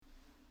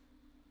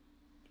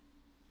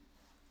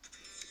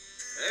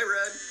Hey,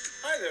 Red.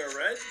 Hi there,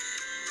 Red.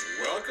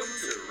 Welcome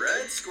to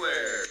Red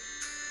Square.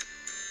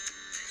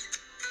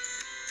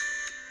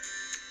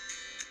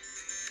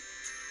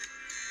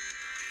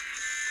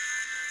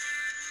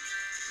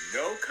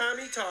 No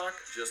commie talk.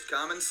 Just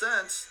common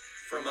sense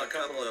from a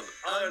couple of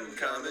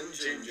uncommon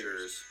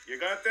gingers. You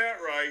got that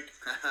right.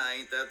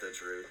 Ain't that the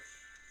truth?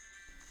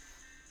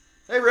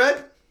 Hey,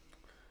 Red.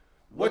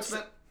 What's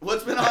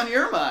been on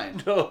your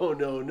mind?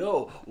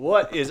 No.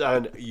 What is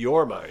on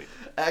your mind?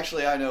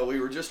 Actually, I know. We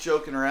were just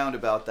joking around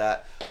about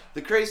that.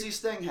 The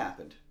craziest thing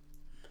happened.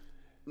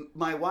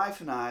 My wife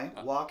and I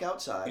walk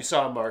outside. You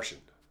saw a Martian.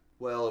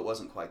 Well, it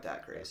wasn't quite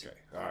that crazy. Okay,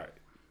 all right.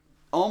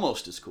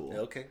 Almost as cool.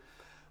 Okay.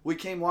 We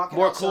came walking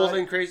More outside. cool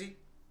than crazy?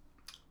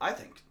 I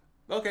think.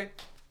 Okay.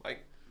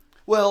 Like,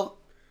 Well,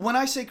 when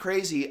I say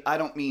crazy, I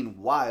don't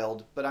mean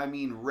wild, but I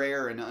mean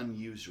rare and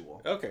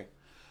unusual. okay.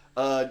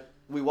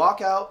 We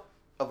walk out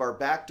of our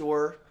back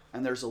door,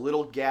 and there's a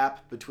little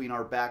gap between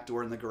our back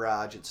door and the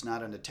garage. It's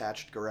not an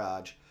attached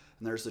garage.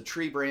 And there's a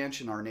tree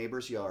branch in our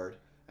neighbor's yard.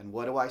 And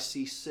what do I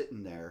see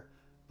sitting there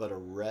but a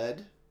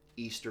red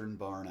eastern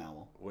barn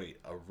owl? Wait,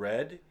 a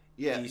red?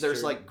 Yeah, Eastern-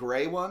 there's like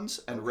gray ones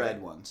and Okay.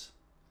 red ones.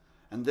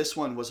 And this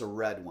one was a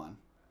red one.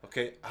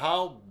 Okay,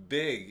 how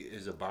big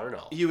is a barn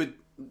owl?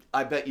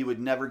 I bet you would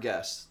never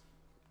guess.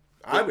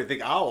 I would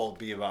think owl would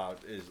be about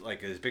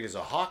as big as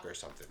a hawk or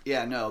something.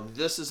 Yeah, no,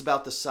 this is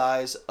about the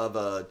size of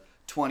a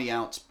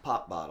 20-ounce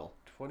pop bottle.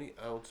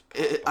 20-ounce.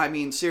 I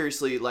mean,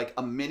 seriously, like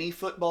a mini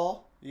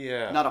football.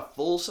 Yeah. Not a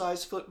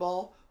full-size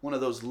football. One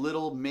of those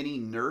little mini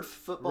Nerf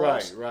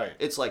footballs. Right.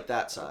 It's like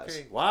that size.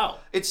 Okay. Wow.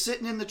 It's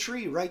sitting in the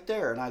tree right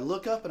there, and I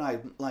look up and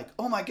I'm like,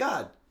 oh my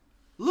God,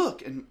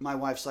 look. And my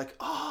wife's like,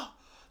 oh,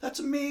 that's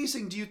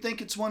amazing. Do you think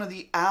it's one of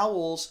the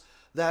owls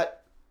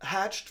that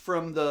hatched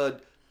from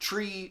the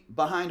tree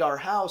behind our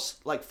house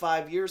like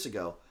 5 years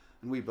ago?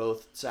 And we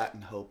both sat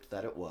and hoped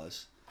that it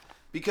was.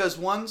 Because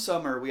one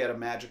summer we had a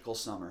magical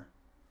summer.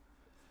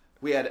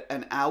 We had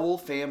an owl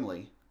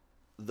family.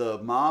 The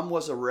mom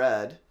was a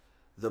red,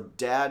 the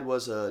dad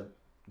was a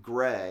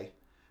gray,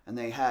 and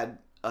they had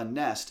a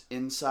nest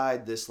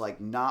inside this like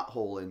knot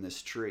hole in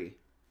this tree.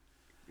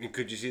 And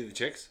could you see the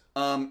chicks?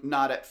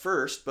 Not at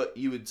first, but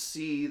you would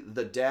see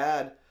the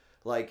dad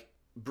like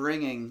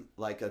bringing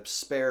like a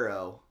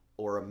sparrow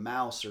or a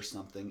mouse or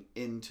something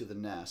into the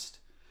nest.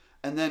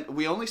 And then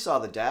we only saw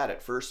the dad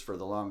at first for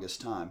the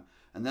longest time.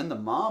 And then the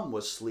mom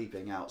was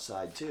sleeping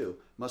outside too.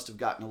 Must have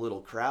gotten a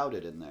little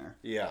crowded in there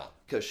Yeah.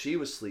 because she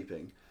was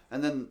sleeping.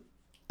 And then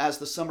as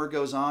the summer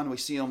goes on, we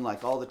see them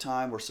like all the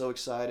time. We're so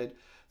excited.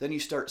 Then you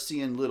start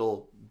seeing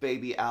little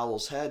baby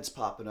owls' heads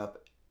popping up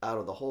out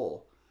of the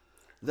hole.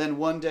 Then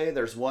one day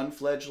there's one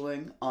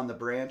fledgling on the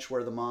branch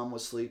where the mom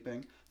was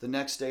sleeping. The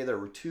next day there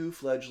were two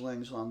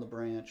fledglings on the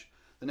branch.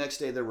 The next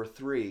day there were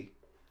three.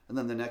 And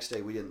then the next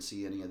day we didn't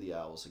see any of the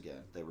owls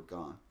again. They were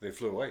gone. They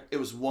flew away. It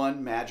was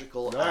one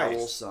magical Nice.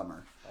 owl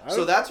summer. I So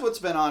don't- that's what's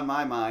been on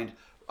my mind.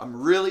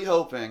 I'm really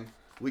hoping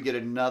we get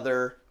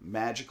another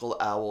magical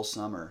owl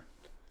summer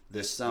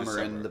this summer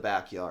in summer. the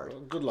backyard.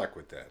 Well, good luck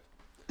with that.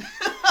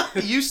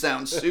 You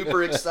sound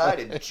super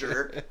excited,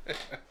 jerk.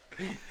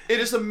 It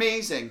is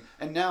amazing.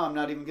 And now I'm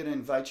not even going to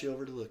invite you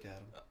over to look at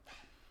them.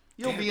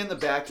 You'll be in the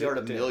backyard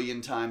a Damn.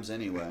 million times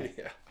anyway.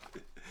 Yeah.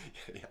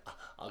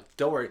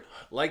 Don't worry.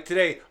 Like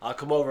today, I'll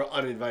come over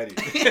uninvited.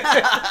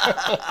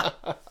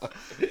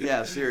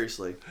 Yeah,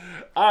 seriously.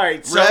 All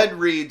right. So, Red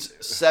reads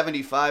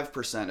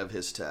 75% of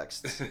his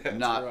texts,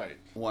 not right.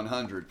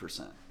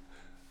 100%.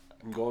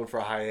 I'm going for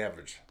a high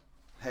average.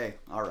 Hey,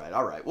 all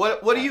right.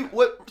 What do you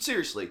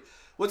seriously?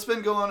 What's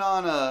been going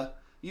on?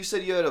 You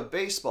said you had a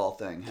baseball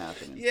thing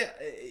happening. Yeah,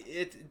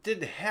 it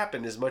didn't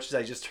happen as much as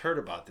I just heard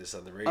about this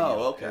on the radio.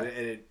 Oh,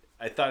 okay. And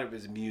I thought it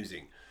was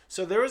amusing.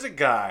 So there was a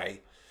guy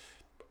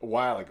a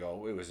while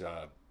ago. It was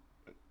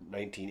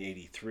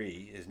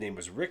 1983. His name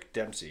was Rick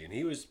Dempsey, and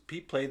he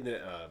played in the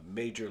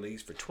major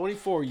leagues for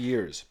 24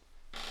 years.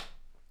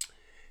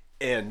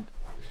 And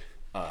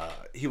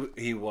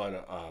he won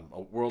a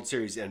World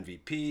Series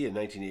MVP in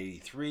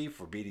 1983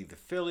 for beating the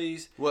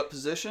Phillies. What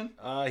position?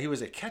 He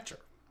was a catcher.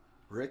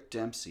 Rick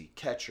Dempsey,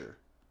 catcher.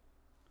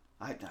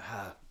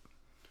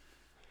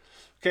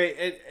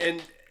 Okay,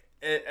 and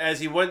as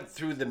he went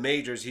through the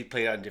majors, he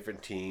played on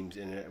different teams,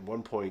 and at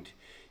one point,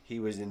 he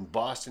was in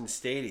Boston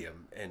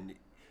Stadium, and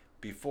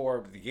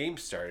before the game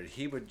started,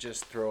 he would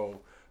just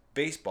throw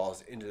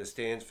baseballs into the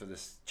stands for the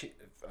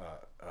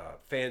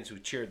fans who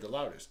cheered the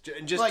loudest,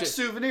 and just like to,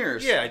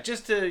 souvenirs. yeah,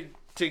 just to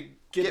get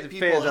the Get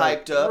people fans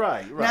hyped up.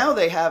 Right. Now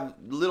they have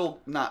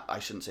I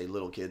shouldn't say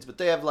little kids, but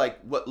they have like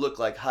what look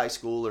like high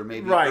school or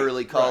maybe Right,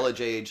 early college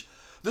age.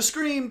 The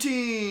Scream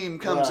Team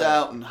comes Right.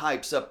 out and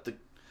hypes up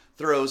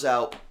throws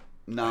out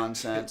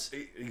nonsense.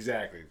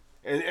 Exactly,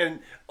 and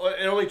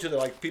only to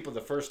the people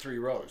the first three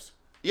rows.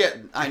 Yeah,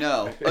 I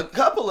know. A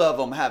couple of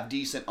them have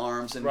decent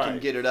arms and can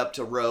Right. get it up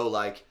to row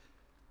like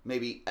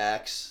maybe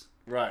X.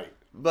 Right.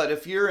 But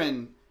if you're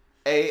in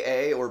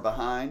AA or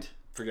behind,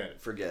 Forget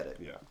it. forget it.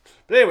 Yeah.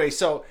 But anyway,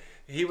 so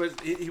he was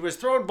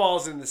throwing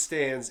balls in the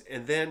stands,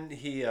 and then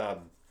he it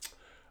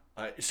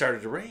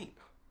started to rain,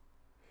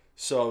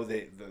 So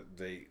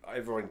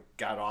everyone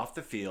got off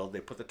the field. They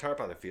put the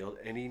tarp on the field,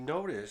 and he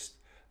noticed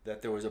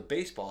that there was a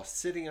baseball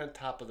sitting on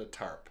top of the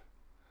tarp.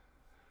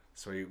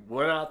 So he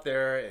went out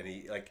there, and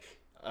he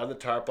on the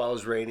tarp while it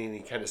was raining. He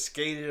kind of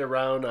skated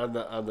around on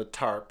the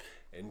tarp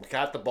and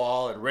got the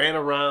ball and ran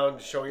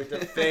around, showing it to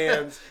the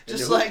fans.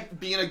 Just like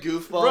being a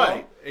goofball,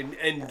 right?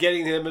 And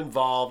getting them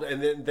involved,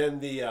 and then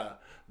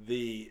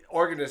the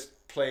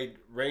organist played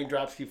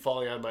 "Raindrops Keep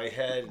Falling on My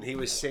Head," and he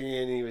was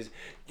singing. He was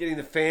getting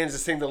the fans to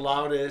sing the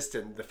loudest,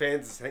 and the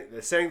fans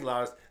that sang the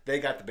loudest, they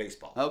got the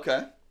baseball.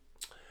 Okay.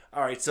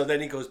 All right, so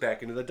then he goes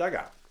back into the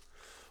dugout.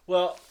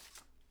 Well,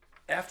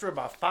 after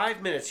about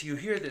 5 minutes, you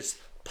hear this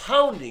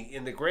pounding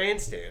in the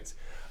grandstands,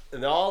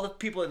 and all the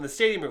people in the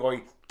stadium are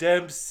going,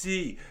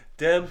 Dempsey,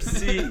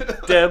 Dempsey,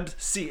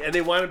 Dempsey, and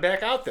they want him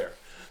back out there.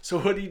 So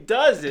what he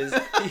does is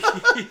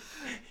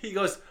he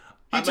goes.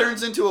 He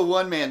turns into a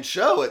one-man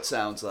show, it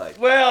sounds like.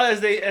 Well, as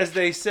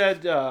they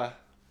said,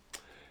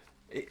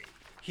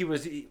 he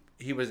was a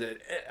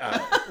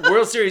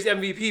World Series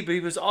MVP, but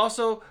he was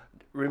also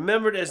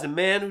remembered as the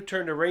man who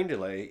turned a rain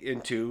delay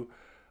into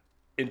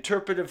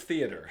interpretive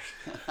theater.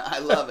 I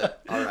love it.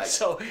 All right.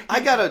 So I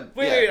gotta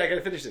wait. I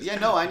gotta finish this. Yeah,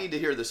 no, I need to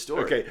hear the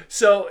story. Okay,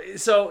 so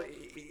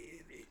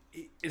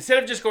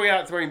instead of just going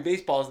out and throwing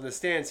baseballs in the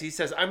stands, he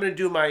says, "I'm going to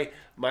do my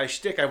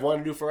shtick I've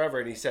wanted to do forever,"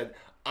 and he said,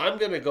 "I'm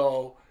going to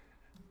go."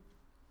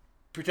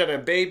 Pretend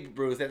I'm Babe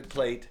Ruth at the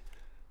plate,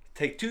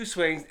 take 2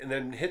 swings, and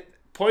then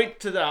point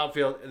to the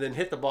outfield, and then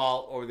hit the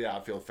ball over the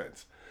outfield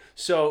fence.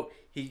 So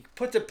he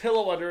puts a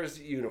pillow under his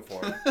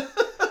uniform,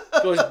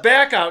 goes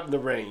back out in the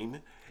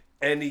rain,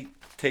 and he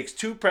takes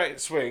 2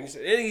 practice swings,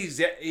 and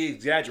he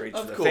exaggerates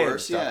of for the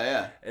course, fans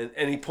stuff. yeah.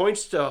 And he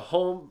points to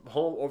home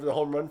over the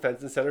home run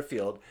fence in center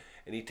field,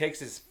 and he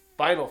takes his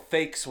final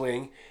fake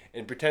swing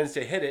and pretends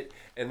to hit it,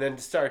 and then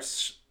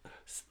starts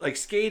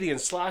skating and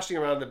sloshing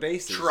around the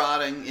bases.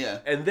 Trotting, yeah.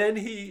 And then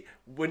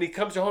when he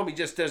comes to home, he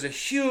just does a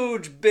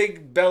huge,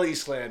 big belly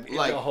slam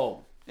into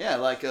home. Yeah,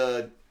 like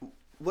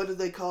what do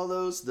they call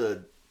those?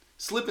 The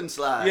slip and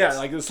slides. Yeah,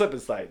 like the slip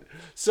and slide.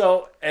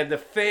 So, and the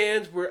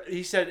fans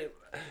they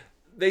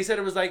said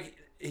it was like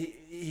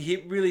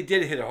he really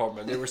did hit a home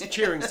run. They were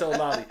cheering so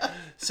loudly.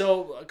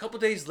 So a couple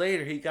days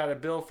later, he got a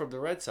bill from the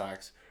Red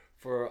Sox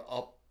for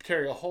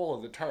tearing a hole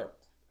in the tarp.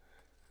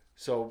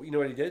 So, you know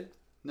what he did?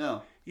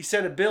 No. He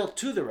sent a bill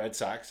to the Red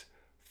Sox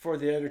for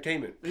the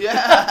entertainment.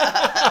 Yeah,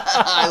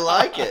 I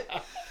like it.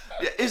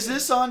 Is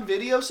this on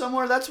video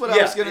somewhere? That's what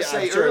I was going to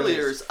say sure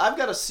earlier. I've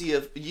got to see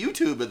a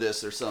YouTube of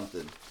this or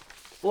something.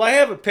 Well, I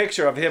have a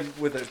picture of him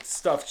with a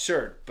stuffed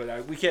shirt,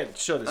 but we can't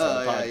show this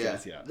on the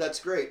podcast yet. That's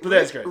great. But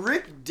that's great.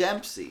 Rick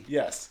Dempsey.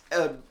 Yes.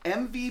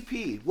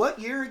 MVP. What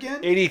year again?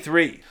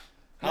 83.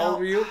 How old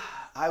were you?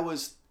 I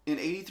was, in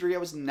 83, I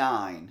was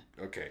 9.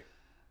 Okay.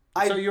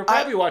 So you're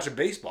probably watching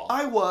baseball.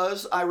 I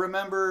was. I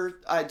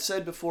remember, I'd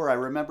said before, I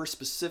remember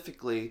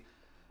specifically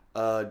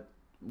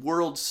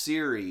World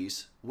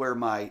Series where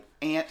my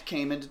aunt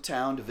came into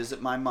town to visit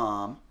my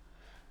mom,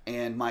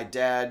 and my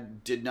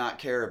dad did not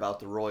care about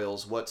the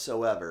Royals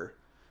whatsoever.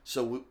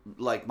 So,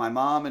 my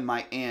mom and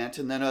my aunt,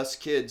 and then us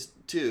kids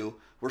too,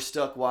 were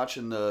stuck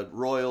watching the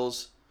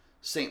Royals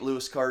St.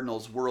 Louis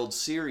Cardinals World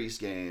Series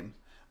game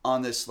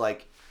on this,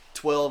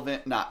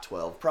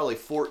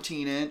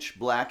 14-inch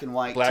black and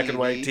white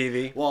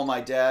TV. While my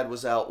dad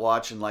was out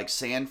watching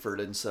Sanford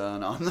and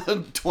Son on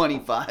the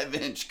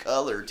 25-inch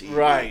color TV.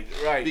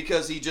 Right.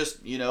 Because he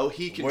just,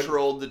 he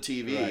controlled the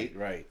TV.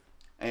 Right.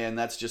 And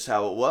that's just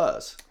how it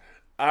was.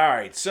 All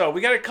right, so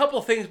we got a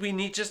couple things we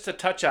need just to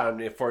touch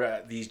on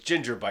for these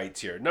ginger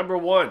bites here. Number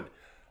 1,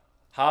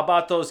 how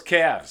about those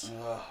Cavs?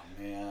 Oh,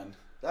 man.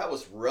 That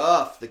was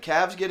rough. The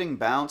Cavs getting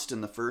bounced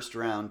in the first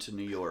round to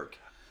New York.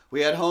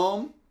 We had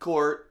home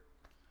court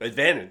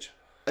advantage.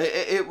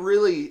 It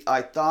really,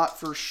 I thought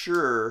for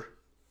sure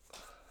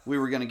we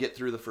were going to get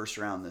through the first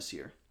round this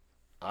year.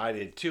 I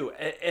did too.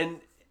 And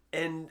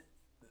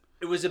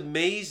it was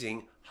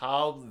amazing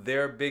how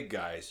their big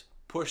guys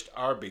pushed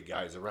our big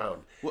guys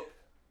around.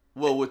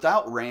 Well,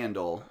 without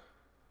Randall,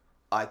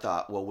 I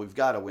thought, we've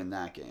got to win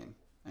that game.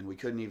 And we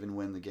couldn't even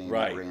win the game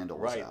that Randall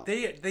was out.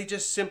 They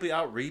just simply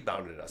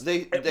out-rebounded us.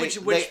 They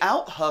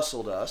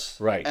out-hustled us.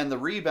 Right. And the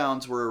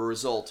rebounds were a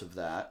result of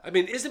that. I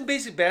mean, isn't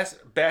basic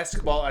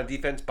basketball on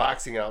defense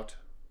boxing out?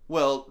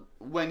 Well,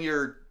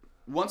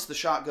 once the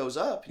shot goes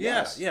up,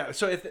 yes. Yeah.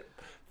 So if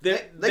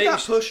they got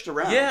pushed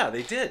around. Yeah,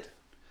 they did.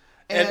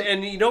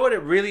 And you know what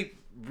it really,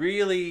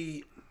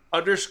 really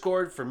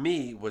underscored for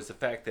me was the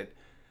fact that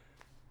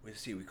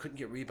we couldn't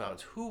get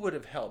rebounds. Who would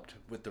have helped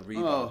with the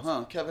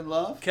rebounds? Kevin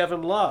Love?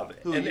 Kevin Love.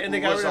 Who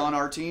was on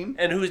our team?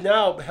 And who's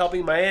now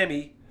helping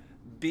Miami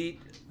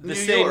beat the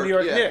New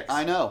York Knicks.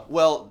 I know.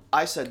 Well,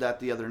 I said that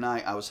the other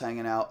night. I was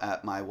hanging out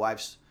at my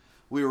wife's.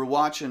 We were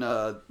watching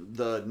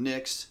the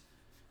Knicks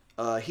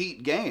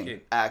Heat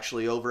game,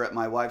 actually, over at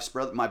my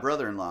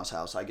brother-in-law's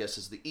house, I guess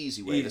is the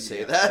easy way to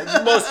say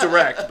that. Most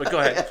direct, but go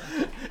ahead.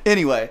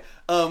 Anyway,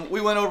 we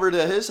went over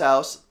to his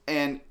house,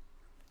 and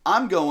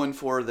I'm going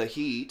for the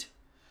Heat.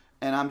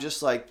 And I'm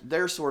just like,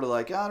 they're sort of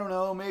like, I don't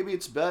know, maybe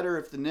it's better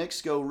if the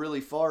Knicks go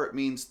really far. It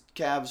means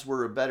Cavs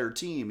were a better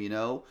team, you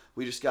know?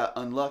 We just got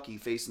unlucky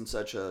facing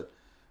such a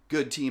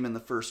good team in the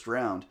first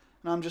round.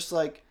 And I'm just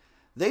like,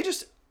 they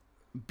just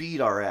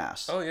beat our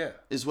ass. Oh, yeah.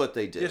 Is what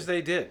they did. Yes,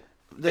 they did.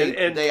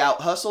 They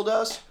out-hustled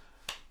us.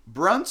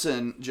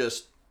 Brunson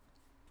just...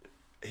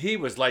 He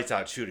was lights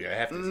out shooting. I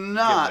have to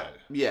Not...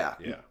 give Yeah.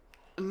 that. Yeah.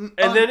 And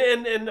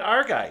then and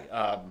our guy,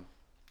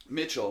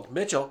 Mitchell.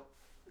 Mitchell,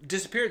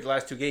 disappeared the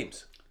last 2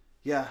 games.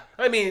 Yeah.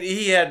 I mean,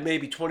 he had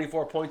maybe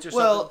 24 points or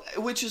something. Well,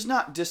 which is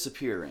not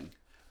disappearing.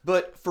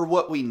 But for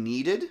what we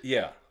needed,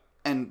 Yeah.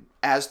 and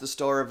as the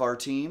star of our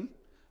team,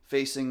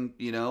 facing,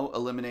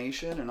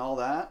 elimination and all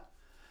that.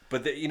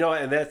 But,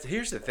 and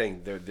here's the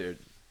thing. They're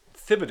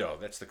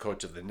Thibodeau, that's the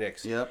coach of the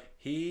Knicks. Yep.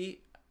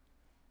 He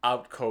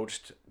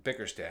outcoached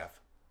Bickerstaff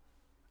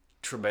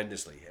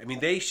tremendously. I mean,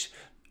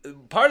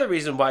 part of the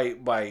reason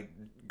why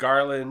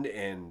Garland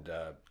and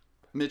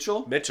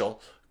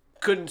Mitchell?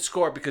 couldn't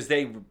score because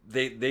they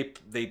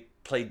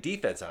played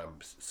defense on them,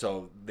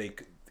 so they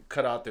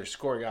cut out their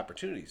scoring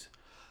opportunities.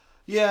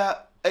 Yeah,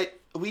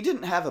 we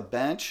didn't have a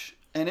bench,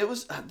 and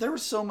there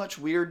was so much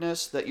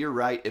weirdness that you're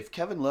right. If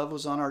Kevin Love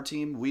was on our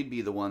team, we'd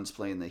be the ones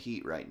playing the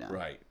Heat right now.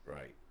 Right.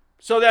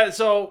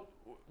 So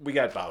we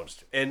got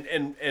bounced,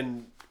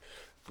 and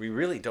we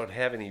really don't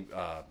have any.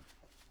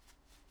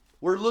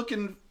 We're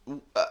looking.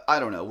 I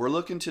don't know. We're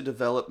looking to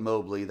develop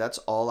Mobley. That's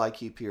all I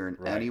keep hearing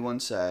anyone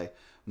say.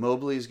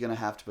 Mobley is going to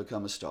have to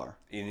become a star,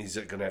 And he's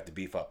going to have to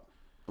beef up.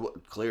 well,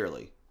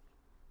 clearly.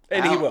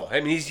 And he will. I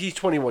mean, he's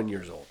 21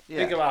 years old. Yeah.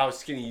 Think about how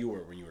skinny you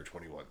were when you were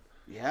 21.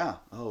 Yeah.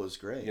 Oh, it was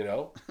great. You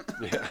know?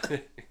 Yeah.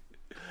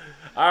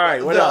 All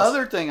right, what the else?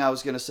 other thing I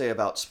was going to say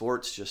about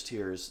sports just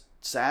here is,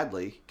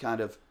 sadly, kind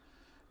of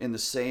in the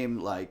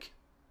same,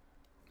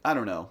 I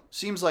don't know.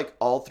 Seems like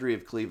all 3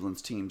 of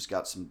Cleveland's teams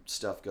got some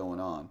stuff going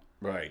on.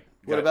 Right.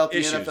 What Got about the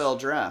issues. NFL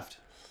draft?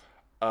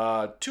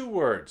 2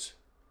 words.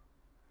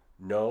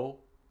 No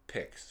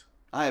picks.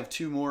 I have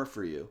 2 more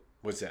for you.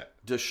 What's that?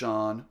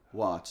 Deshaun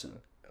Watson.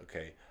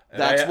 Okay.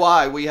 And That's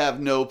why we have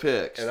no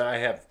picks. And I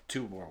have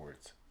 2 more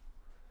words.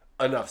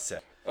 Enough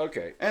said.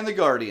 Okay. And the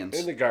Guardians.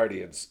 And the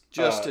Guardians.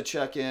 Just to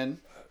check in.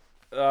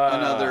 uh,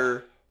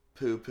 Another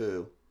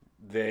poo-poo.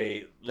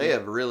 They They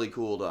have really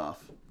cooled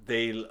off.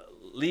 They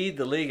lead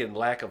the league in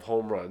lack of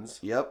home runs.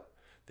 Yep.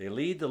 They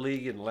lead the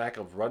league in lack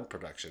of run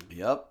production.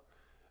 Yep.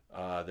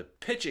 The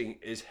pitching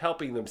is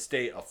helping them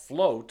stay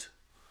afloat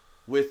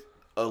With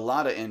a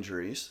lot of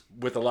injuries.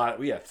 with a lot.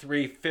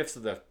 3/5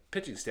 of the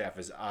pitching staff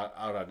is out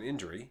on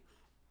injury,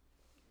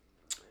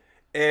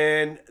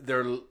 and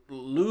they're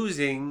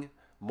losing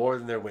more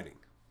than they're winning.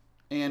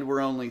 And we're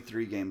only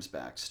 3 games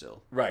back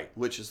still. Right.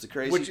 Which is the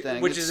crazy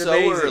thing. Which It's is so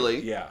amazing. early.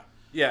 Yeah.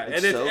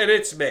 It's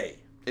It's May.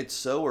 It's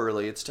so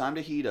early. It's time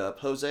to heat up.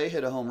 Jose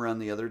hit a home run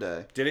the other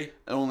day. Did he? It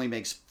only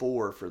makes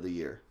 4 for the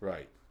year.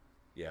 Right.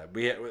 Yeah.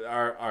 We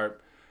our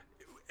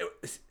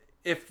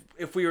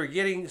if we were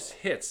getting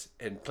hits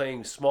and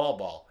playing small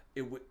ball,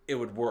 it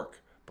would work.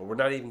 But we're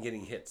not even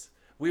getting hits.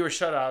 We were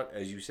shut out,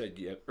 as you said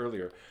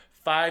earlier,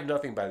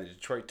 5-0 by the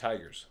Detroit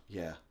Tigers.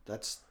 Yeah,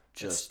 that's It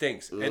just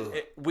stinks. ugh.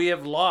 And we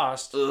have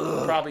lost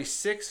probably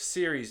 6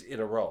 series in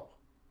a row.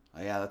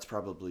 Yeah, that's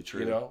probably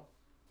true. You know,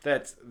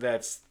 that's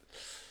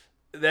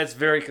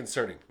very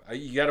concerning.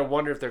 You got to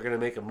wonder if they're going to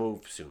make a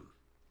move soon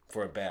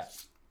for a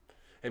bat.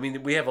 I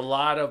mean, we have a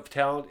lot of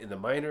talent in the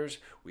minors.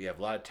 We have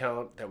a lot of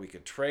talent that we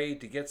could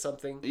trade to get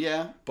something.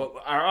 Yeah. But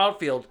our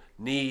outfield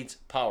needs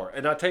power.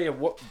 And I'll tell you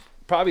what,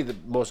 probably the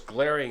most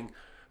glaring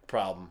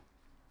problem,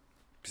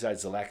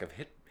 besides the lack of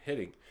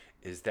hitting,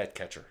 is that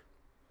catcher,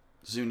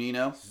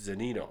 Zunino.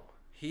 Zunino.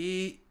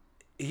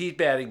 He's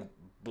batting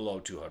below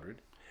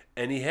 200,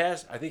 and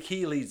I think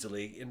he leads the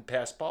league in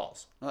pass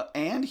balls.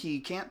 And he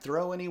can't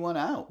throw anyone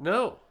out.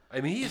 No, I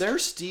mean They're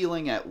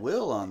stealing at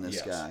will on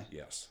this guy.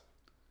 Yes.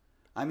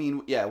 I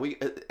mean, yeah,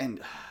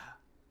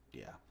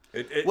 yeah.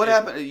 What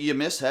Happened? You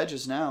miss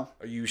Hedges now.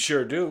 You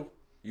sure do.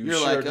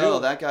 You're like, oh,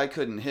 that guy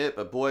couldn't hit,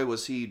 but boy,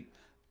 was he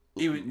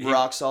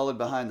rock solid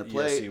behind the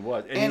plate. Yes, he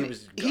was. And he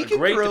was a could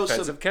great throw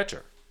defensive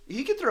catcher.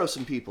 He could throw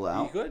some people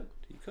out.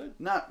 He could.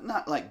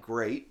 Not like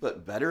great,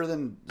 but better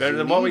than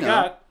what we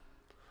got.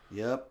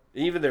 Yep.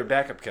 Even their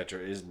backup catcher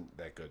isn't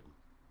that good.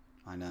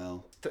 I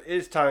know.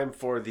 It's time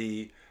for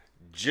the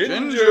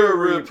Ginger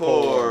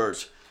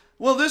Report.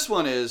 Well,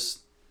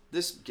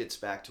 this gets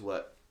back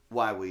to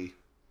why we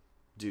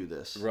do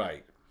this.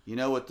 Right. You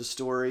know what the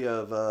story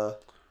of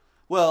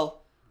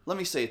well, let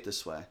me say it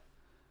this way.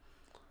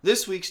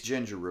 This week's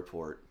Ginger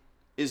Report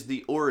is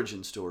the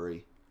origin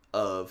story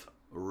of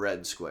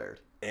Red Squared.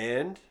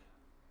 And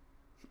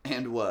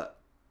what?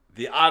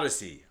 the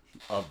odyssey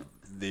of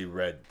the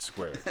Red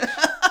Square.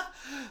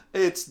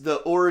 It's the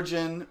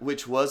origin,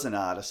 which was an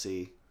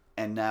odyssey,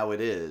 and now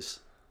it is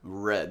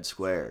Red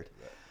Squared.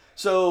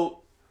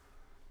 So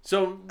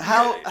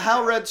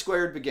how Red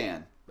Squared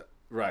began?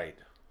 Right.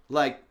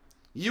 Like,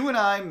 you and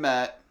I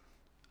met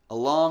a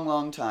long,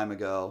 long time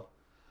ago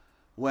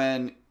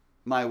when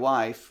my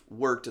wife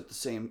worked at the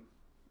same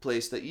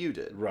place that you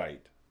did.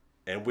 Right.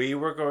 and we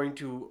were going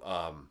to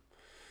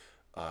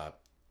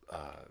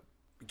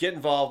get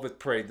involved with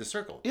Parade the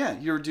Circle. Yeah,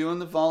 you were doing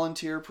the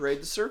volunteer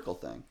Parade the Circle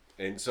thing.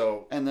 And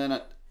so And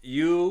then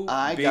you,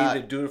 I being got- the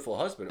dutiful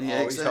husband, Yeah,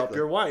 always help exactly.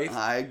 your wife.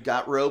 I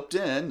got roped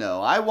in.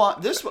 No, I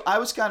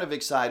was kind of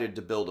excited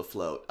to build a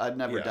float. I'd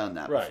never Yeah, done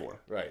that right,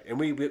 before. Right. And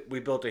we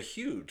built a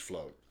huge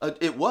float,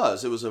 It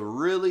was a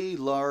really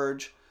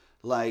large,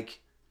 like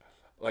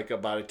like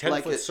about a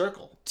 10-foot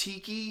circle.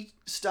 tiki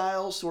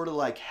style, sort of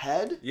like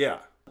head. Yeah.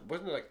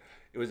 Wasn't it like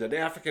it was an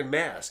African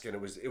mask, and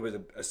it was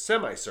a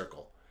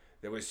semicircle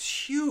that was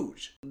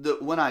huge.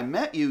 When I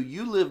met you,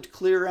 you lived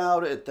clear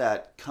out at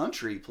that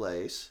country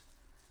place.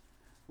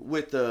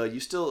 With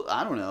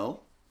I don't know.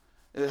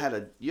 You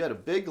had a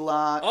big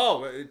lot.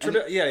 Oh,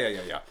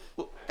 yeah.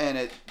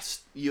 And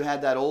you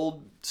had that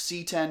old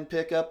C10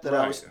 pickup that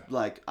I was Right.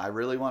 like, I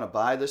really want to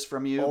buy this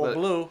from you, All but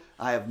blue.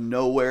 I have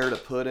nowhere to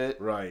put it.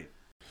 Right.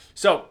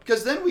 So,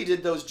 Because then we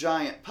did those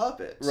giant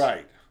puppets.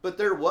 right. But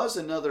there was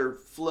another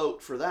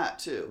float for that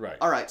too. Right.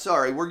 All right.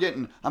 Sorry,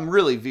 I'm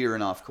really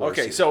veering off course.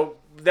 Okay, here. so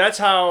that's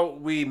how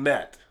we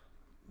met.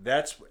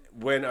 That's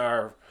when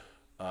our,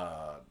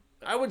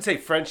 I wouldn't say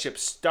friendship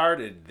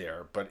started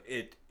there, but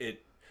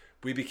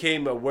we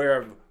became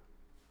aware of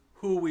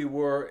who we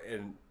were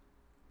and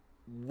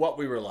what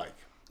we were like.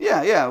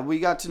 Yeah, we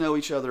got to know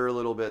each other a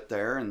little bit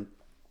there and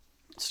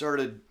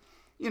started,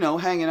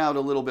 hanging out a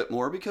little bit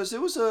more because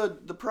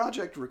the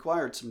project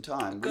required some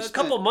time. A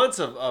couple months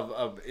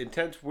of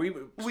intense. We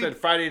spent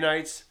Friday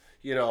nights.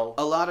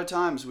 A lot of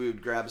times we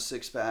would grab a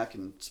 6-pack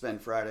and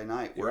spend Friday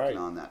night working Right.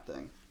 on that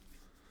thing.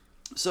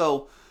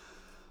 So,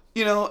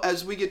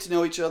 as we get to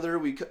know each other,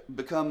 we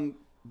become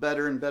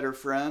better and better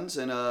friends.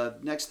 And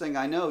next thing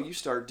I know, you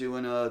start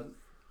doing a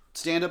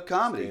stand-up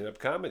comedy. Stand-up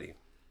comedy.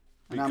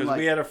 And I'm Because like-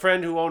 we had a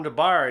friend who owned a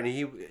bar, and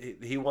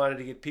he wanted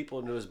to get people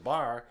into his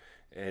bar,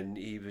 and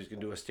he was going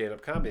to do a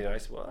stand-up comedy. And I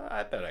said, well,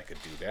 I bet I could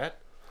do that.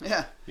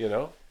 Yeah.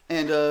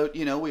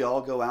 And, we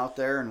all go out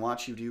there and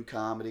watch you do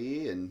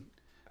comedy, and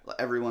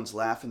everyone's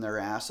laughing their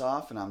ass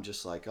off, and I'm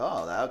just like,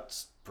 oh,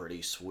 that's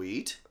pretty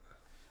sweet.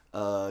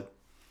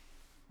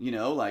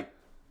 Like,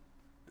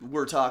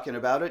 we're talking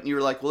about it, and you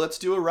were like, well, let's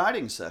do a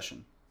writing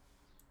session.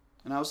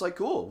 And I was like,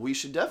 cool, we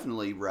should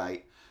definitely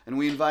write. And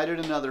we invited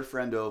another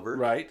friend over.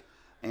 Right.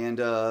 And,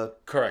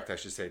 Correct, I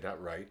should say,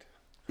 not right.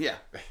 yeah,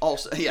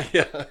 also, yeah,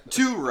 Yeah.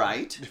 to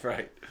write,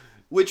 Right.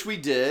 which we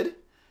did.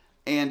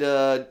 And,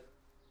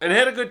 And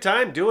had a good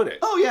time doing it.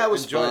 oh, yeah, it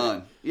was Enjoyed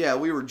fun. Yeah,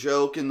 we were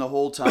joking the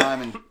whole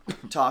time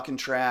and talking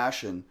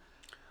trash. And,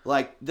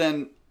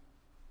 then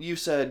you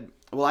said,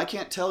 well, I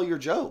can't tell your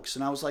jokes.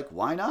 And I was like,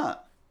 why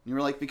not? And you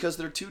were like, because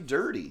they're too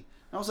dirty.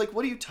 And I was like,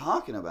 what are you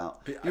talking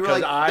about? You were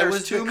Because like, I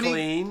was the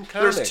clean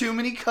there's comic." too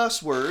many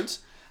cuss words,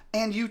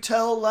 and you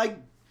tell,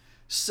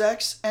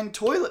 sex and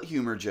toilet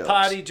humor jokes.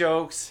 Potty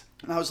jokes.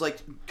 And I was like,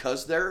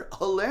 because they're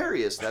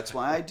hilarious. That's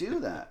why I do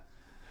that.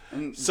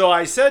 And, So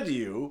I said to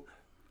you,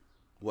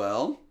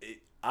 well,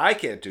 I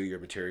can't do your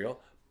material,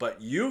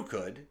 but you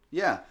could.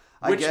 yeah,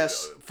 I Which,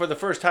 guess. for the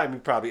first time, you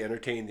probably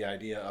entertained the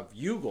idea of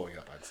you going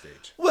up on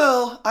stage.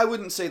 Well, I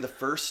wouldn't say the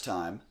first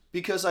time,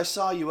 because I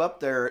saw you up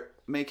there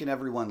making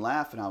everyone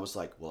laugh, and I was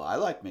like, well, I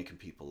like making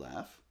people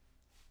laugh.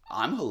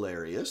 I'm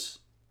hilarious.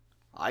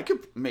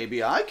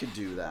 Maybe I could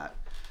do that.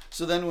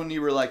 So then when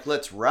you were like,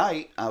 let's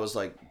write, I was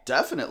like,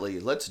 definitely,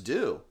 let's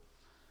do.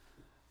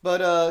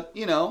 But,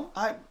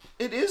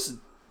 it is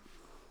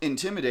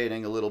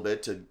intimidating a little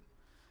bit to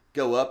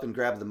go up and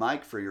grab the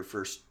mic for your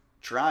first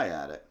try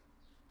at it.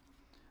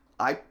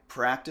 I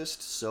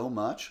practiced so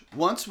much.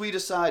 Once we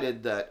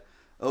decided that,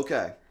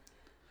 okay,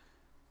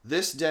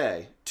 this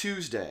day,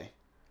 Tuesday,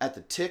 at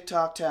the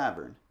TikTok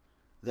Tavern,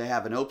 they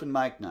have an open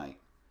mic night.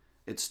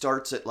 It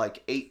starts at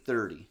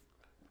 8:30.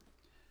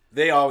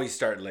 They always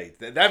start late.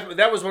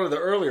 That was one of the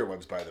earlier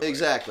ones, by the way.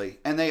 Exactly.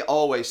 And they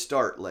always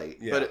start late,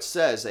 Yeah. but it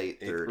says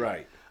 8:30.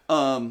 Right.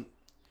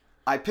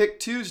 I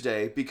picked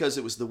Tuesday because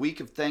it was the week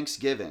of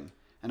Thanksgiving,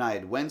 and I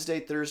had Wednesday,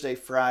 Thursday,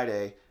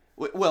 Friday.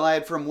 Well, I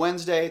had from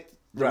Wednesday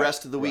the Right,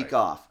 rest of the week right.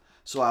 off.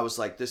 So I was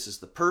like, this is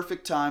the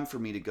perfect time for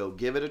me to go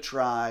give it a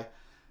try.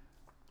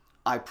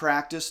 I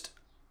practiced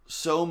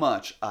so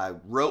much. I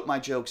wrote my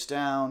jokes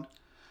down.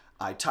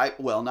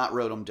 Not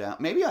wrote them down.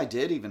 Maybe I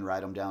did even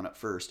write them down at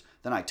first.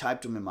 Then I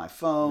typed them in my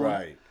phone.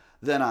 Right.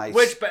 Then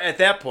But at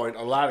that point,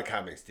 a lot of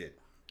comics did.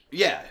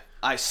 yeah,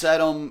 I set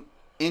them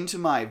into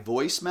my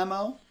voice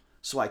memo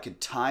so I could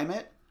time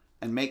it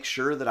and make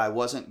sure that I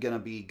wasn't going to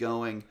be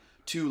going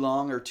too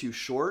long or too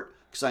short,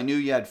 because I knew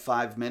you had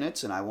 5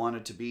 minutes and I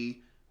wanted to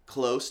be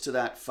close to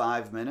that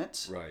 5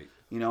 minutes. Right.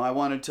 I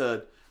wanted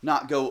to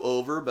not go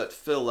over, but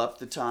fill up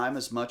the time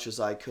as much as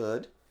I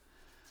could.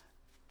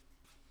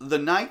 The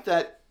night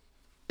that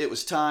it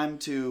was time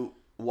to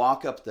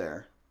walk up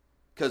there,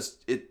 because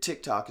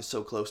TikTok is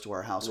so close to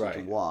our house we Right.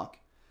 can walk.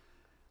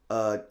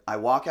 I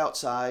walk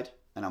outside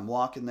and I'm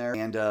walking there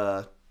and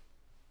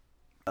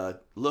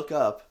look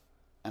up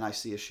and I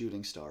see a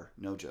shooting star.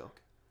 No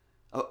joke.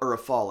 Or a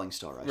falling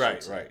star, I should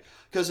Right, say. right.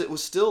 Because it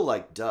was still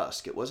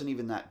dusk. It wasn't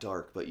even that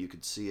dark, but you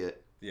could see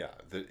it. Yeah.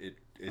 It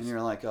And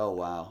you're like, oh,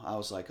 wow. I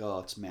was like, oh,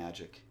 it's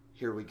magic.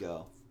 Here we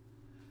go.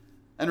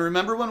 And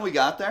remember when we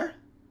got there?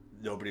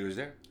 Nobody was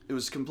there. It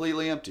was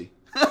completely empty.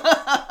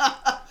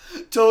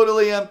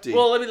 Totally empty.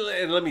 Well,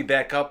 let me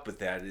back up with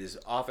that. Is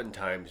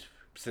oftentimes,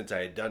 since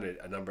I had done it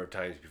a number of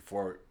times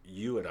before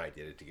you and I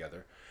did it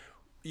together,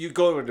 you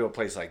go into a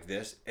place like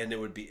this and it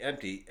would be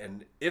empty.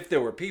 And if there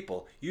were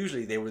people,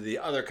 usually they were the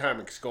other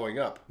comics going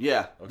up.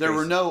 Yeah, Okay, there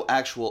were no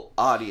actual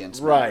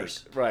audience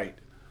members. Right.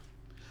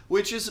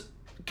 Which is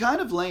kind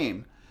of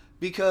lame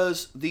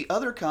because the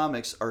other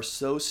comics are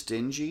so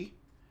stingy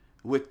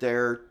with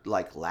their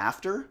like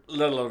laughter.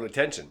 Let alone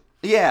attention.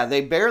 Yeah,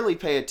 they barely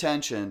pay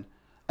attention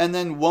and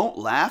then won't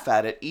laugh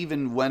at it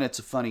even when it's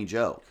a funny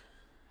joke.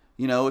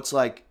 You know, it's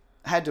like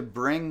had to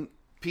bring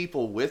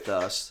people with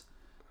us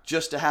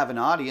just to have an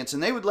audience,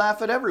 and they would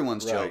laugh at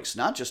everyone's Right. jokes,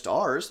 not just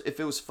ours. If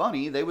it was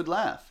funny, they would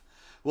laugh.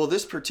 Well,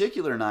 this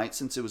particular night,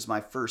 since it was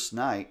my first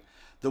night,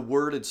 the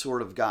word had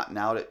sort of gotten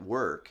out at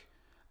work,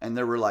 and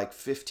there were like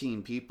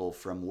 15 people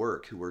from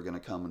work who were going to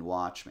come and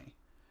watch me.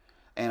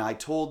 And I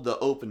told the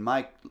open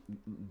mic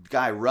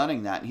guy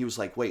running that, and he was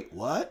like, wait,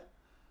 what?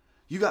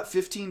 You got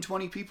 15,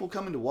 20 people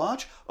coming to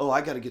watch? Oh,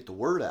 I got to get the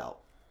word out.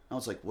 I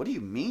was like, what do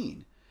you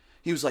mean?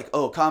 He was like,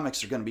 oh,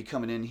 comics are going to be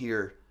coming in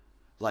here.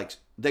 Like,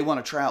 they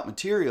want to try out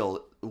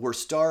material. We're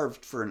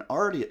starved for an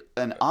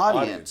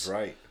audience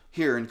Right.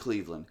 here in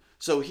Cleveland.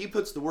 So he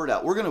puts the word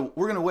out. We're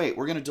gonna wait.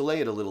 We're gonna delay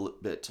it a little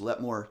bit to let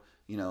more,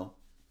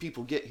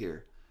 people get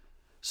here.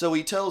 So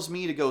he tells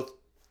me to go.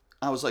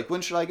 I was like,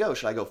 when should I go?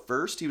 Should I go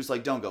first? He was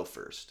like, don't go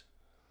first.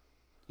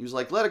 He was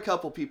like, let a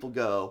couple people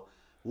go,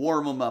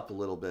 warm them up a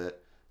little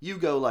bit. You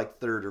go like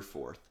third or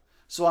fourth.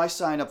 So I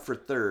sign up for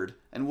third,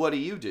 and what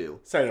do?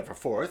 Sign up for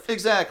fourth.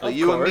 Exactly. Of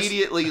You course.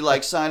 immediately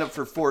like sign up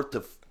for fourth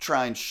to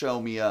try and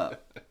show me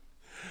up.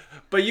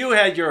 But you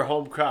had your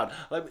home crowd.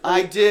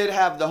 I did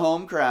have the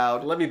home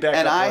crowd. Let me back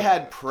and up I one-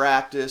 had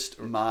practiced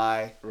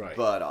my Right.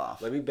 butt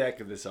off. Let me back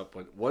this up.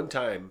 One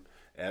time,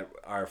 at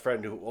our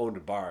friend who owned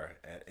a bar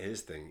at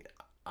his thing,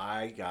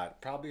 I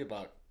got probably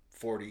about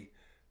 40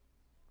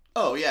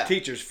 Oh yeah,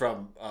 teachers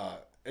from,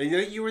 and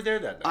you were there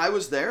that night. I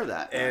was there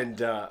that night.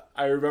 And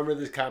I remember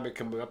this comic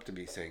coming up to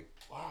me saying,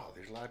 wow,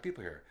 there's a lot of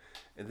people here.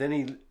 And then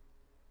he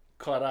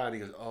caught on. He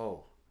goes,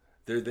 oh,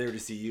 they're there to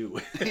see you.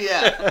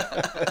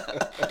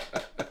 Yeah.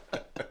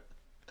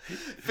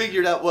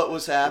 Figured out what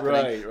was happening.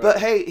 Right. But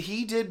hey,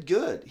 he did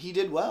good. He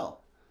did well.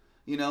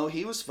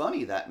 He was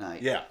funny that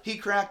night. Yeah. He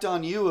cracked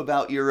on you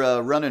about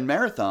your running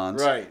marathons.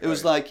 Right, It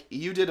was right. like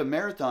you did a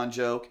marathon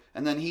joke,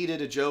 and then he did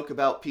a joke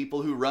about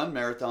people who run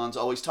marathons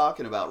always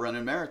talking about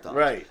running marathons.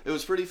 Right. It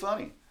was pretty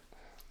funny.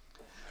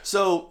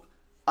 So,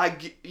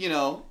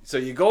 So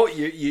you go,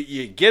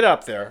 you get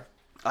up there.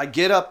 I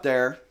get up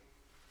there,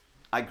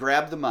 I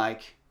grab the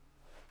mic,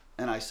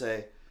 and I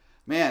say,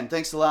 man,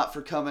 thanks a lot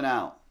for coming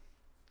out.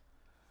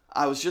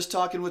 I was just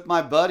talking with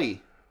my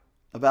buddy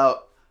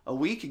about a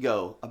week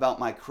ago about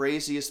my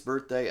craziest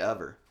birthday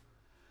ever.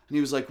 And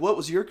he was like, what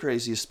was your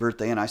craziest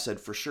birthday? And I said,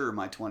 for sure,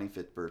 my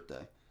 25th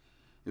birthday.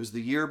 It was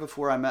the year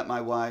before I met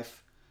my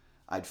wife.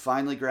 I'd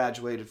finally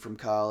graduated from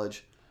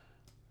college.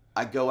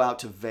 I go out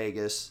to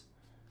Vegas.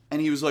 And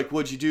he was like,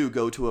 what'd you do,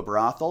 go to a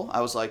brothel?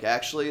 I was like,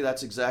 actually,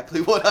 that's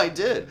exactly what I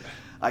did.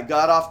 I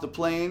got off the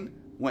plane,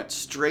 went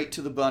straight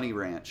to the Bunny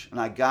Ranch. And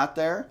I got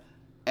there,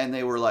 and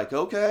they were like,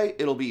 okay,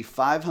 it'll be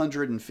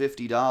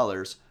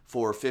 $550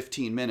 for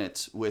 15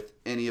 minutes with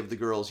any of the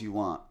girls you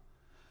want.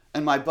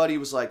 And my buddy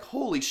was like,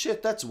 holy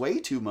shit, that's way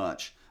too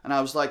much. And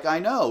I was like, I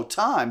know,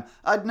 time.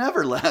 I'd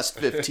never last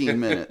 15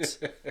 minutes.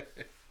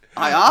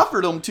 I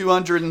offered them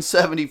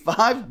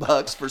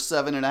 $275 for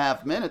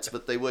 7.5 minutes,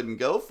 but they wouldn't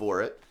go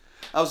for it.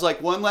 I was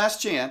like, one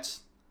last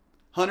chance.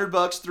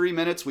 $100, 3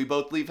 minutes, we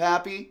both leave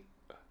happy.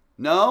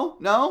 No?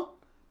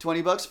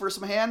 $20 for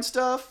some hand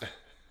stuff?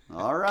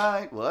 All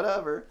right,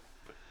 whatever.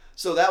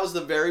 So that was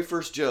the very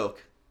first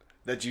joke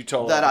That you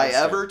told that I us.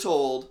 ever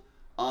told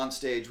on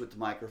stage with the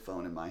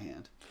microphone in my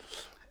hand.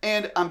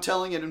 And I'm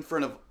telling it in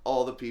front of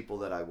all the people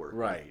that I work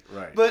with.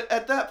 Right. But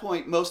at that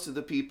point, most of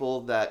the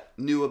people that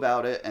knew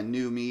about it and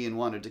knew me and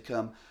wanted to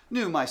come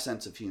knew my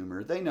sense of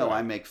humor. They know Right.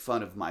 I make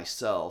fun of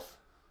myself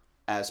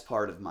as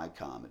part of my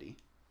comedy.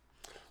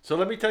 So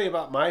let me tell you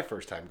about my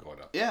first time going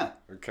up. Yeah.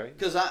 Okay.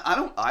 Because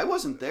I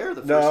wasn't there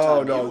the first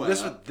time you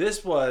went up.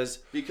 This was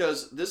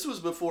Because this was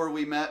before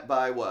we met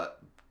by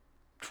what?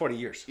 20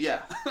 years.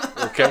 Yeah.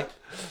 Okay.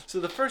 So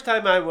the first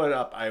time I went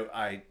up,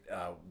 I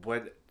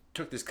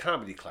took this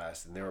comedy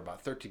class, and there were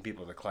about 13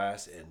 people in the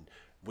class. And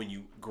when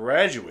you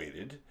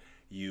graduated,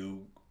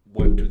 you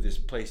went to this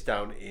place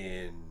down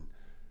in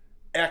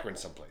Akron,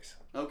 someplace.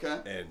 Okay.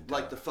 And,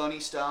 like the Funny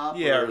Stop?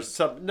 Yeah, or or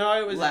some. No,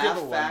 it was a Laugh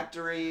different one.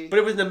 Factory? But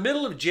it was in the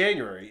middle of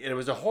January, and it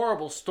was a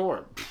horrible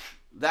storm.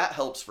 That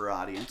helps for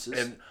audiences.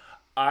 And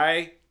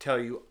I tell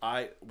you,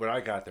 when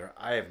I got there,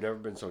 I have never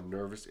been so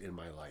nervous in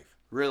my life.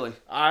 Really?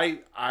 I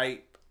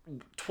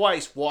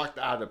twice walked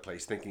out of the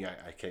place thinking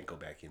I can't go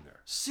back in there.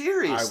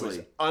 Seriously? I was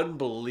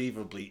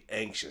unbelievably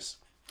anxious.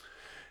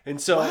 And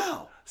so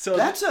Wow. so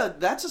that's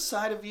a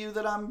side of you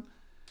that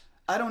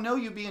I don't know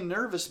you being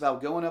nervous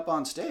about going up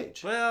on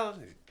stage. Well,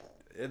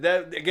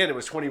 that again, it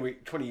was 20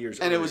 years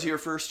And it earlier. was your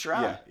first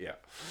try. Yeah.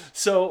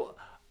 So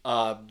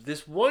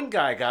this one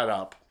guy got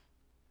up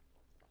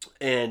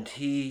and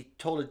he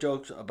told a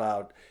joke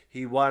about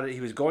he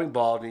was going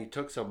bald and he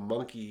took some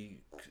monkey,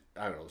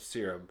 I don't know,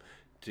 serum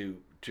to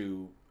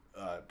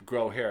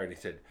grow hair, and he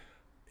said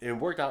it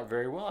worked out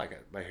very well. I got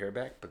my hair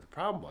back, but the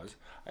problem was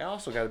I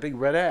also got a big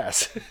red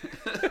ass.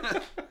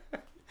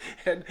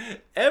 And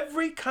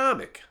every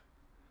comic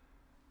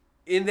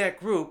in that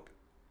group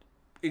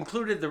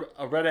included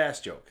a red ass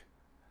joke.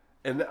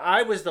 And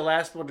I was the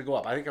last one to go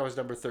up. I think I was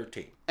number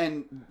 13.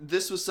 And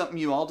this was something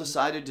you all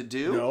decided to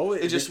do? No.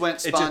 It just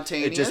went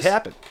spontaneous? It just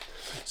happened.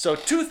 So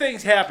two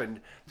things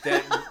happened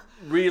that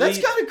really...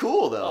 That's kind of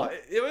cool, though.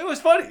 It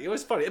was funny. It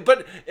was funny.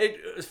 But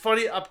it was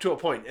funny up to a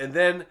point. And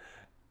then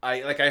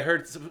I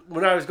heard...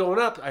 When I was going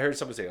up, I heard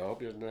someone say, I hope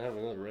he doesn't have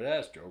another red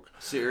ass joke.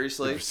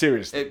 Seriously?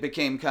 Seriously. It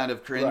became kind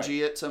of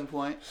cringy at some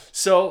point?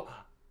 So...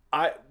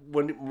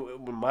 when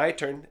my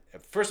turn,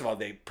 first of all,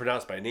 they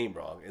pronounced my name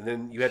wrong, and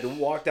then you had to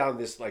walk down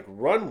this like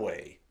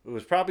runway. It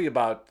was probably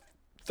about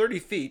 30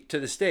 feet to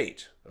the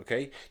stage.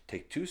 Okay,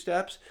 take 2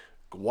 steps,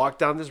 walk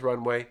down this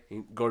runway,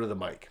 and go to the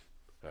mic.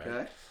 All right?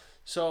 Okay.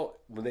 So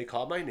when they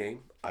called my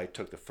name, I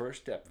took the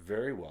first step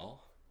very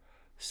well.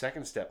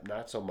 Second step,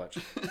 not so much.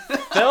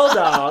 Fell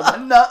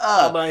down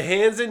Nuh-uh. on my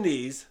hands and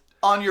knees.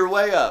 On your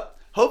way up.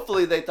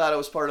 Hopefully they thought it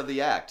was part of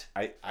the act.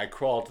 I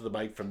crawled to the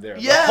mic from there.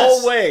 Yes! The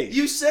whole way.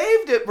 You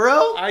saved it,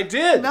 bro. I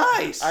did.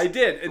 Nice. I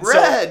did. And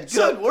Red,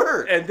 good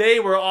work. And they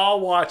were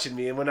all watching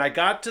me. And when I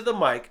got to the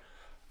mic,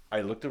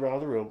 I looked around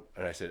the room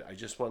and I said, I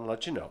just want to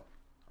let you know,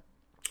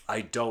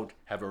 I don't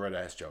have a red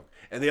ass joke.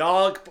 And they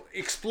all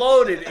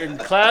exploded in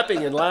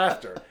clapping and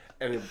laughter.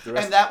 And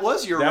that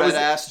was your red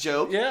ass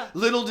joke. Yeah.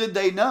 Little did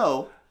they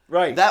know.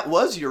 Right. That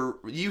was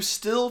you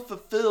still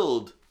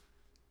fulfilled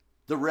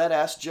the red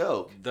ass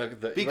joke.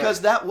 Because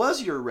right. that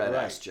was your red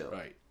ass joke.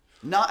 Right.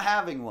 Not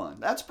having one.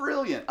 That's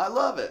brilliant. I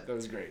love it. That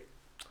was great.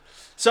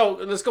 So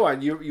let's go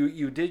on.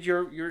 You did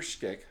your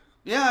shtick.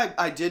 Yeah,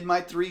 I did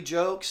my 3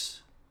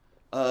 jokes.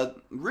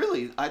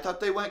 Really, I thought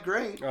they went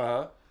great.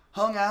 Uh-huh.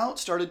 Hung out,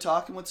 started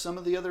talking with some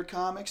of the other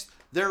comics.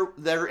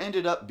 There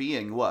ended up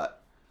being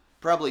what?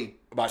 Probably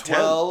About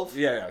 12.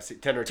 10. Yeah,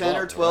 10 or 12. 10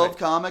 or 12 right.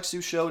 comics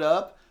who showed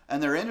up,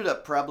 and there ended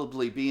up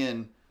probably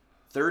being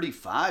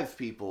 35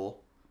 people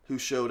who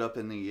showed up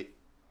in the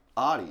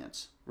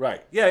audience.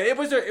 Right. Yeah, it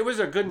was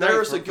a good night. There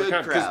was a good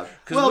crowd.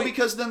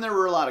 Because then there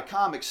were a lot of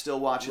comics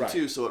still watching right.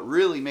 too, so it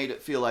really made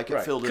it feel like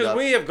it filled it up. Because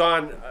we have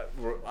gone,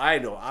 I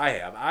know I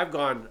have. I've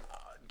gone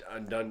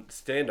and done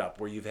stand-up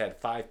where you've had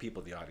 5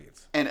 people in the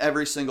audience. And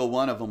every single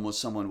one of them was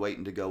someone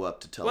waiting to go up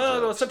to tell Well,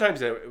 jokes. no,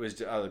 sometimes it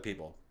was other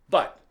people.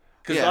 But,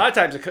 because Yeah. a lot of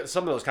times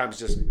some of those comics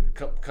just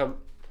come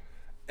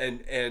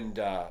and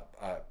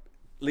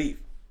leave.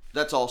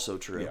 That's also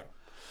true. Yeah.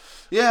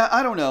 Yeah,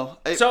 I don't know.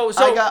 So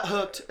I got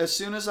hooked. As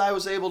soon as I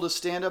was able to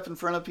stand up in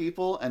front of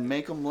people and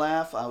make them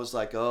laugh, I was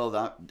like,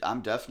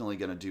 I'm definitely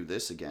going to do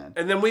this again.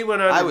 And then we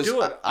went on to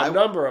do it a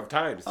number of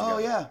times together. Oh,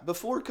 yeah.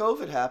 Before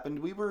COVID happened,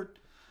 we were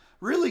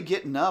really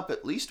getting up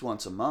at least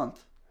once a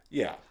month.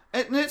 Yeah.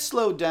 And it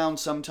slowed down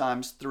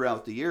sometimes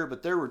throughout the year,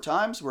 but there were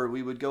times where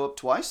we would go up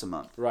twice a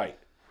month. Right.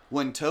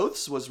 When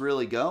Toths was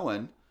really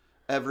going,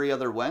 every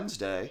other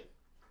Wednesday,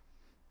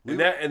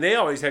 And they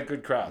always had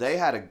good crowds. they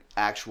had an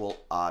actual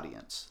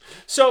audience.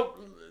 So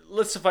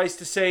let's suffice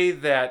to say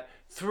that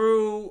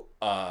through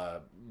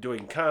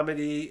doing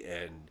comedy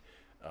and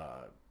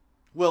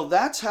Well,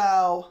 that's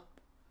how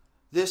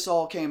this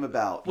all came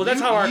about. well,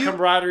 that's how our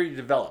camaraderie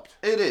developed.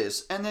 It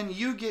is. And then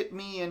you get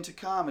me into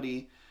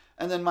comedy,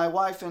 and then my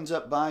wife ends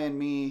up buying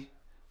me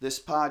this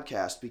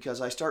podcast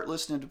because I start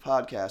listening to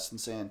podcasts and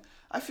saying,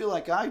 I feel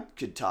like I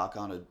could talk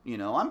on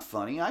I'm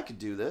funny, I could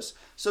do this.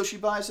 So she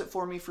buys it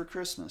for me for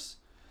Christmas.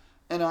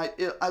 And I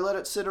let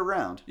it sit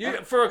around.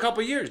 For a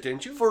couple of years,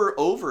 didn't you? For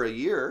over a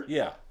year.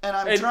 Yeah. And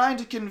I'm trying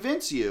to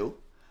convince you,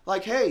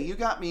 like, hey, you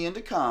got me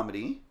into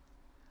comedy.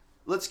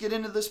 Let's get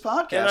into this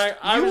podcast. And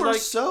I you was were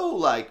like, so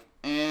like,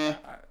 eh.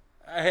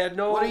 I had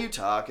no... What are you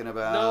talking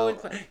about?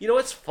 No, you know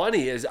what's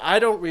funny is I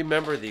don't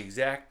remember the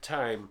exact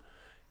time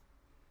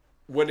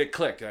when it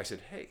clicked. And I said,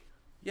 hey,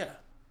 yeah,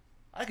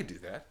 I could do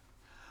that.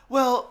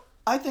 Well,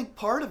 I think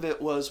part of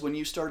it was when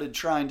you started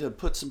trying to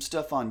put some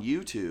stuff on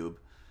YouTube,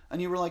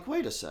 and you were like,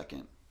 wait a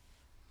second.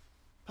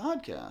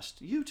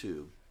 Podcast,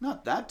 YouTube,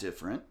 not that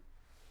different.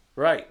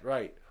 Right.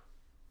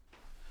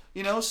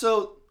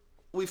 So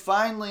we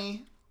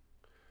finally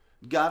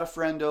got a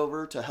friend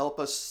over to help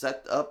us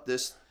set up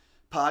this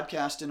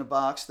podcast in a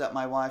box that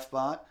my wife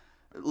bought.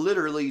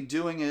 Literally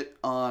doing it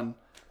on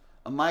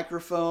a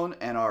microphone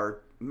and our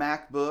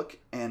MacBook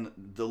and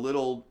the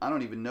little, I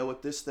don't even know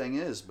what this thing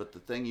is, but the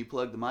thing you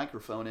plug the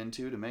microphone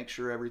into to make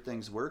sure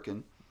everything's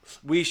working.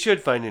 We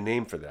should find a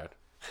name for that.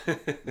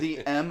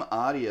 The M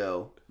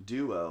Audio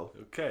Duo.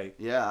 Okay.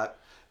 Yeah.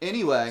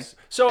 Anyway.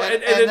 So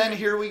and then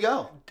here we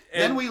go.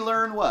 Then we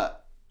learn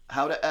what?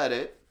 How to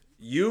edit.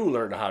 You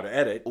learn how to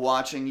edit.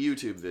 Watching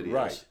YouTube videos.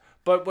 Right.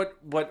 But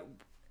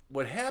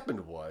what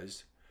happened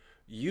was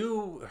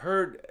You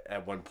heard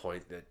at one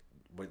point that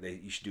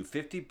you should do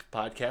 50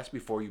 podcasts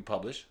before you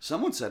publish.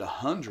 Someone said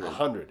 100.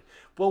 100.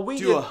 Well, we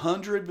Do did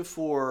 100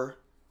 before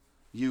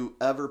you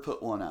ever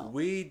put one out.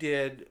 We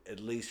did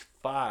at least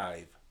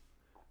 5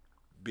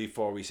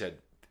 before we said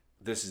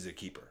this is a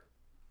keeper.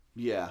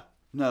 Yeah.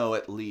 No,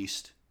 at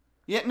least.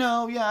 Yeah,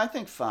 I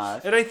think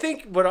 5. And I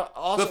think what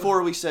also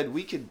Before we said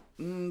we could,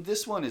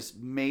 this one is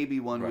maybe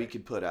one we Right.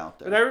 could put out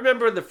there. And I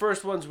remember the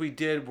first ones we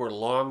did were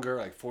longer,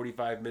 like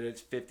 45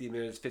 minutes, 50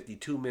 minutes,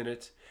 52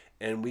 minutes.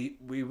 And we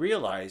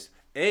realized,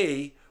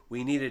 A,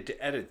 we needed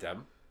to edit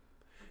them.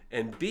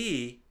 And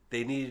B,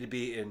 they needed to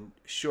be in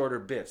shorter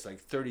bits,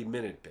 like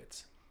 30-minute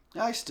bits.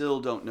 I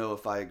still don't know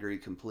if I agree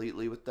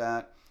completely with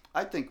that.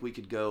 I think we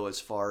could go as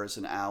far as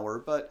an hour,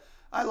 but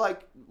I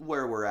like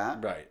where we're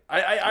at. Right.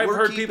 I've We're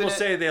heard keeping people it-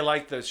 say they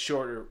like the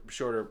shorter,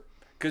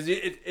 because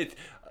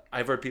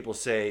I've heard people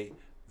say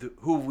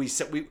we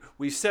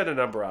sent a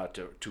number out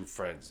to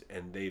friends,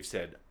 and they've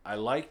said I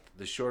like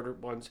the shorter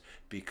ones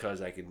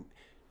because I can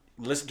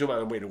listen to them on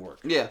the way to work.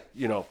 Yeah.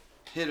 You know.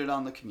 Hit it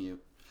on the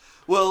commute.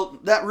 Well,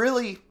 that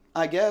really,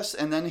 I guess,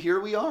 and then here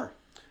we are.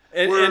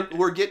 And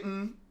We're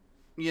getting,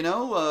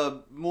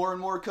 more and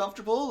more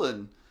comfortable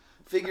and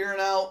figuring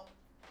out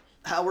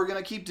how we're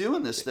going to keep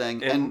doing this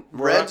thing. And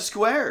we're Red up-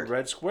 Squared.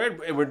 Red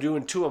Squared, and we're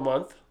doing 2 a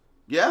month.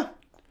 Yeah.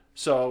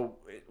 So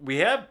we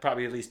have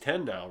probably at least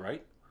 10 now,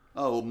 right?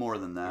 Oh, more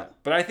than that.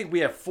 But I think we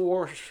have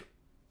 4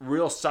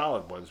 real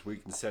solid ones we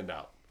can send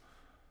out.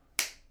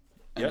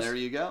 And Yes? there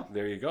you go.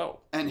 There you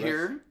go. And Let's-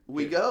 here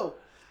we go.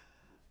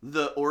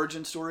 The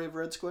origin story of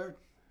Red Squared.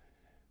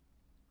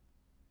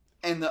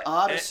 And the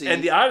Odyssey.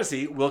 And the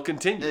Odyssey will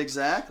continue.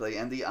 Exactly.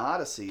 And the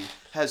Odyssey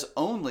has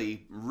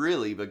only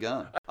really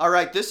begun. All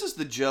right, this is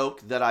the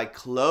joke that I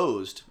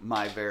closed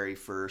my very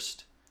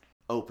first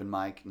open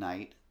mic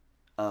night.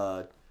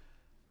 A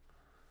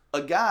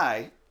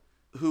guy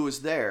who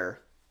was there,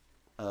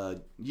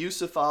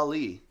 Yusuf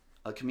Ali,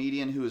 a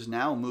comedian who has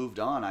now moved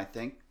on, I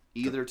think,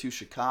 either to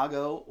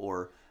Chicago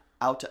or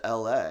out to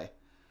LA,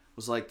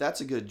 was like,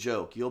 that's a good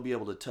joke. You'll be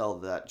able to tell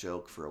that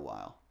joke for a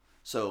while.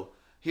 So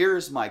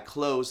here's my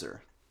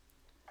closer.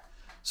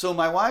 So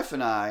my wife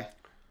and I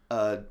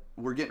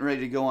were getting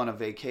ready to go on a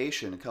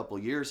vacation a couple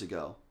years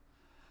ago.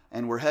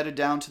 And we're headed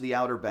down to the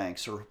Outer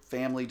Banks. Her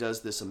family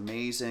does this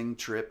amazing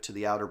trip to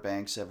the Outer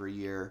Banks every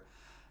year.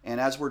 And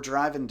as we're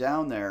driving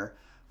down there,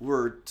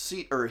 we're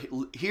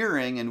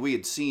hearing, and we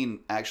had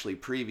seen actually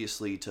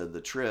previously to the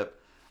trip,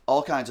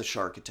 all kinds of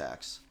shark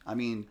attacks. I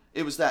mean,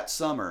 it was that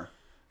summer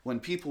when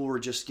people were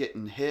just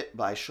getting hit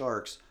by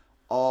sharks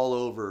all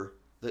over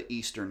the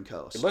eastern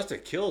coast. It must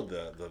have killed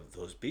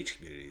those beach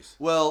communities.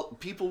 Well,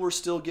 people were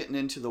still getting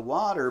into the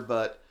water,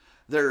 but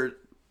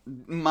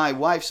my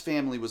wife's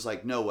family was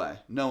like, no way.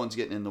 No one's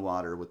getting in the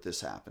water with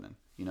this happening.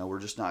 We're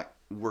just not,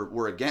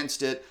 we're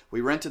against it.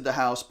 We rented the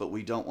house, but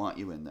we don't want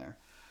you in there.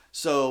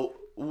 So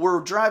we're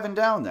driving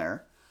down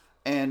there,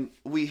 and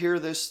we hear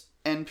this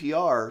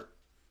NPR,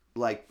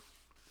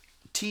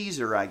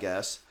 teaser, I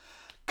guess,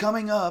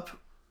 coming up.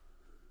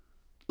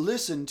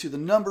 Listen to the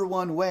number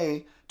one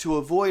way to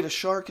avoid a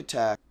shark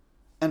attack.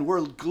 And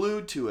we're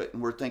glued to it,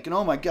 and we're thinking,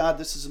 oh my God,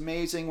 this is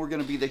amazing. We're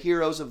going to be the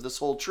heroes of this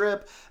whole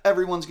trip.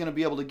 Everyone's going to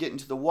be able to get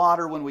into the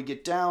water when we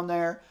get down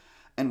there.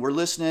 And we're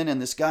listening,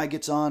 and this guy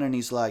gets on, and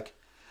he's like,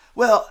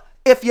 well,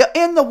 if you're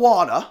in the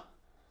water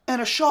and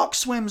a shark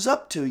swims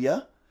up to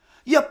you,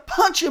 you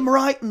punch him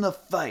right in the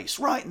face,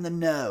 right in the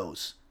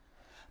nose.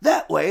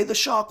 That way, the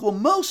shark will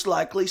most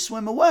likely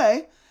swim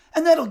away,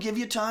 and that'll give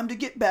you time to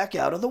get back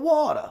out of the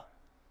water.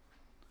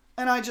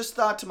 And I just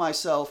thought to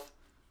myself,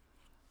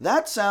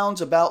 that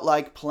sounds about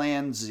like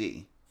Plan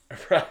Z.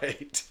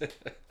 Right.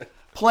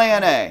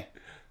 Plan A,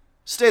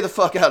 stay the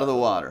fuck out of the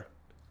water.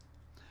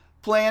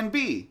 Plan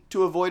B,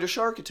 to avoid a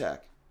shark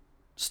attack.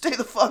 Stay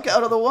the fuck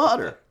out of the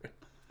water.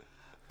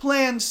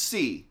 Plan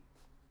C,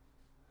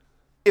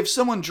 if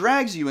someone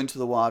drags you into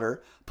the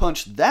water,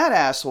 punch that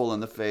asshole in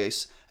the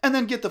face, and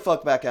then get the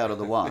fuck back out of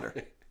the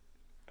water.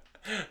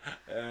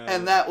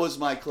 And that was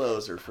my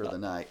closer for the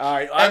night. All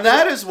right, and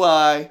that is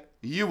why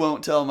you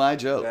won't tell my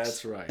jokes.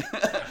 That's right.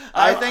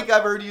 I think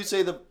I've heard you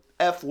say the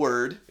F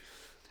word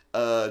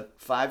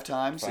 5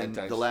 times in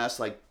the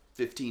last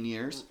 15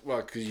 years.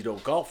 Well, because you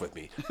don't golf with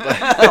me.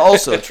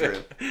 Also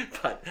true.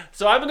 But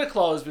so I'm going to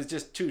close with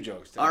just 2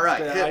 jokes. All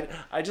right.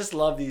 I just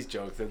love these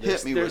jokes. They're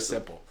Hit me they're with them.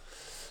 simple.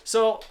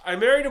 So I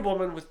married a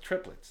woman with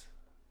triplets.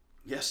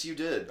 Yes, you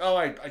did. Oh,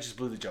 I just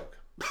blew the joke.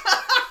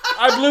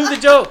 I blew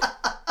the joke.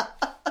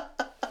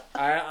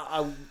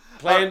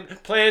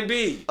 Plan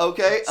B.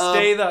 Okay.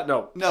 Stay the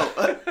no.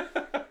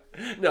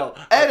 No.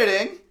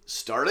 Editing.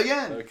 Start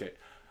again. Okay.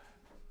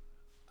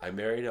 I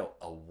married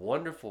a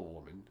wonderful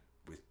woman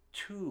with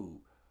 2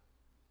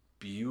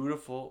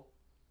 beautiful,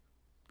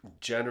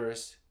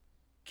 generous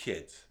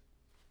kids,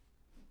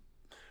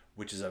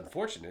 which is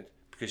unfortunate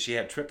because she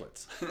had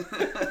triplets.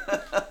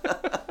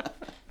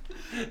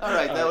 All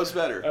right, that was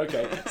better.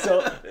 Okay.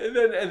 So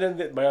and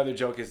then my other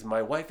joke is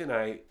my wife and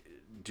I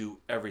do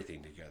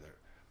everything together.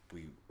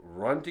 We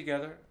run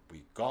together.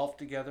 We golf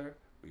together.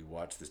 We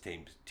watch the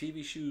same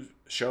TV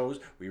shows.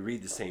 We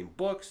read the same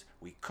books.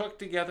 We cook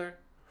together.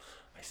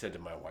 I said to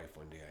my wife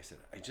one day, I said,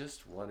 I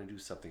just want to do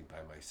something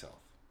by myself.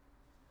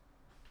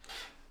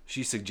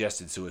 She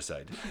suggested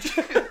suicide.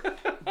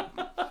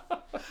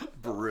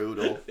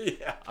 Brutal.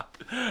 Yeah.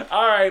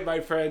 All right, my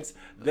friends.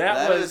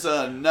 That is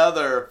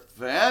another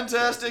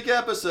fantastic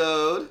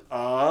episode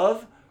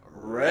of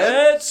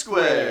Red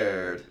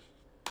Squared.